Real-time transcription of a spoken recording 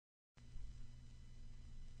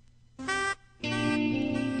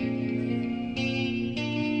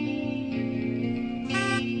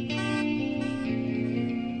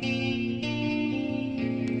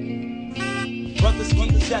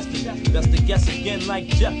destiny. Best to guess again like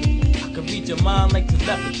Jeopardy. I can read your mind like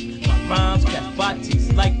telepathy. My rhymes catch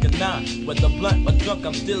bodies like a 9. Whether blunt or drunk,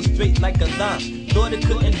 I'm still straight like a line. Thought it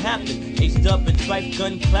couldn't happen. H-Dub and Trife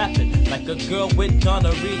gun clapping like a girl with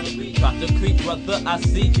gonorrhea. Try to creep, brother, I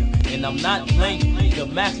see ya, and I'm not playing. The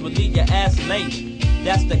max will leave your ass laying.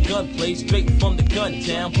 That's the gunplay, straight from the gun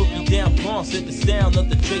town. Put me down, bronze, hit the sound of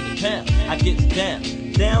the trading pound. I get down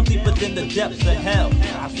deeper than the depths of hell.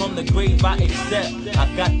 From the grave I excel.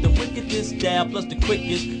 I got the wickedest style plus the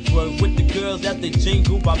quickest. Swerve with the girls as they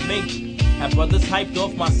jingle by mingle. Have brothers hyped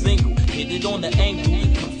off my single. Hit it on the angle.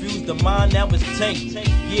 Confused the mind, now it's tangled.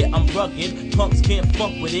 Yeah, I'm rugged. Punks can't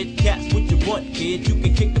fuck with it. Cats what you want, kid. You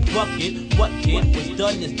can kick the bucket. What, kid? What's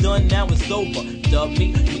done is done, now it's over. Dub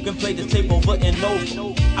me, you can play the tape over and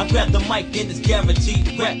over. I grab the mic and it's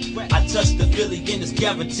guaranteed rap. I touch the Philly and it's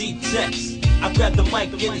guaranteed text. I grab the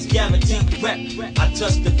mic and it's guaranteed rap. I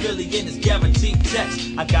touch the Philly and it's guaranteed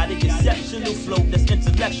text. I got an exceptional flow that's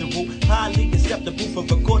intellectual, highly acceptable for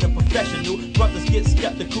recording professional. Brothers get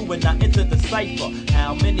skeptical when I enter the cipher.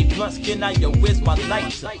 How many blunts can I, yo, where's my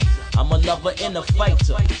lighter? I'm a lover and a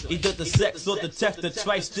fighter. Either the sex or the text, the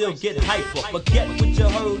Trife still get hyper. Forget what you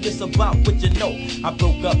heard, it's about what you know. I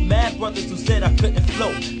broke up mad brothers who said I couldn't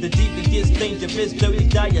flow. The deeper gets dangerous, dirty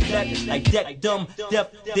dialect. Like deck, dumb,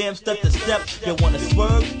 deaf, damn, step to step. You wanna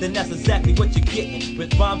swerve? Then that's exactly what you're getting.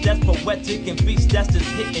 With rhymes that's poetic and beats that's just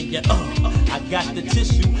hitting you. I got the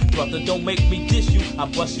tissue, brother, don't make me dish you. I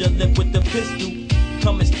bust your lip with the pistol.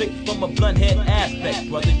 Coming straight from a blunt head aspect.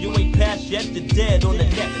 Brother, you ain't passed yet, you're dead on the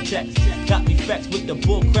next text. Got me facts with the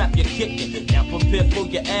bull crap you're kicking. Now prepare for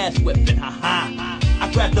your ass whipping, ha-ha.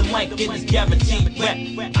 I grab the mic and it's guaranteed rap.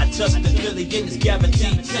 I touch the Philly and it's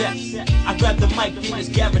guaranteed text. I grab the mic and it's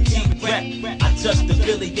guaranteed rap. I touch the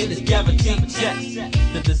Philly and it's guaranteed text.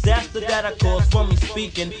 The disaster that I cause from me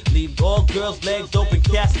speaking leave all girls' legs open,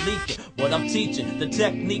 cats leaking. What I'm teaching, the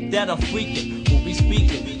technique that I'm freaking. Who be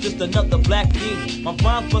speaking? Just another black demon. My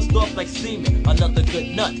rhymes bust off like semen. Another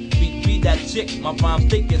good nut. Be that chick. My rhymes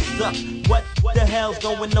think it suck. What the hell's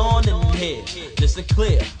going on in here? Listen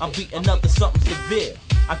clear, I'm beating up to something severe.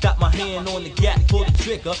 I got my hand on the gat, pull the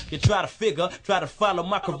trigger. You try to figure, try to follow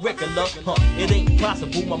my curriculum. It ain't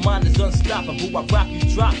possible, my mind is unstoppable. I rock you,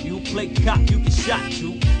 drop you, play cop, you get shot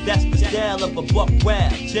you. That's the style of a buck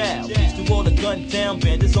wild child. Peace to all the gun town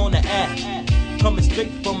bandits on the app. Coming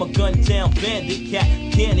straight from a gun town bandit. Cat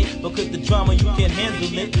can it, because the drama you can't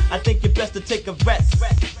handle it. I think you're best to take a rest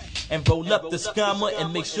and roll up the scammer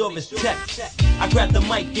and make sure it's text. I grab the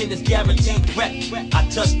mic and it's guaranteed rap. I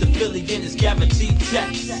touch the Philly and it's guaranteed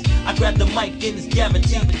text. I grab the mic and it's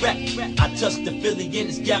guaranteed rap. I touch the Philly and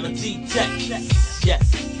it's guaranteed text.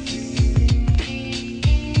 Yes.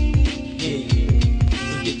 Yeah.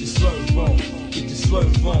 So get your swerve on, get your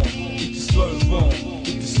swerve on, get your swerve on,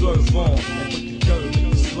 get your swerve on, and put the curve in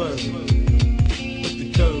the swerve. Put the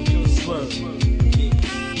curve in the swerve. Yeah.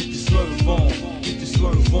 Get your swerve on. Get your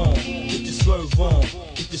swerve on, get your swerve on,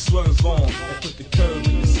 get your swerve on, and put the curve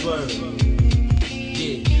in the swerve.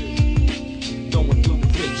 Yeah, going through the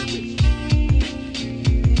rich.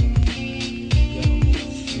 Yo,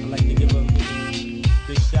 I'd like to give a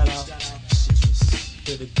big shout out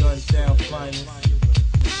to the gun sound finest,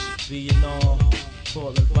 Vietnam,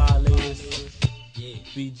 Portland Violators,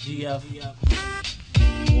 BGF,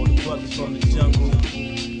 all the brothers from the jungle,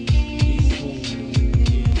 East School.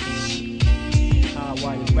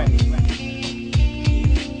 Wire records.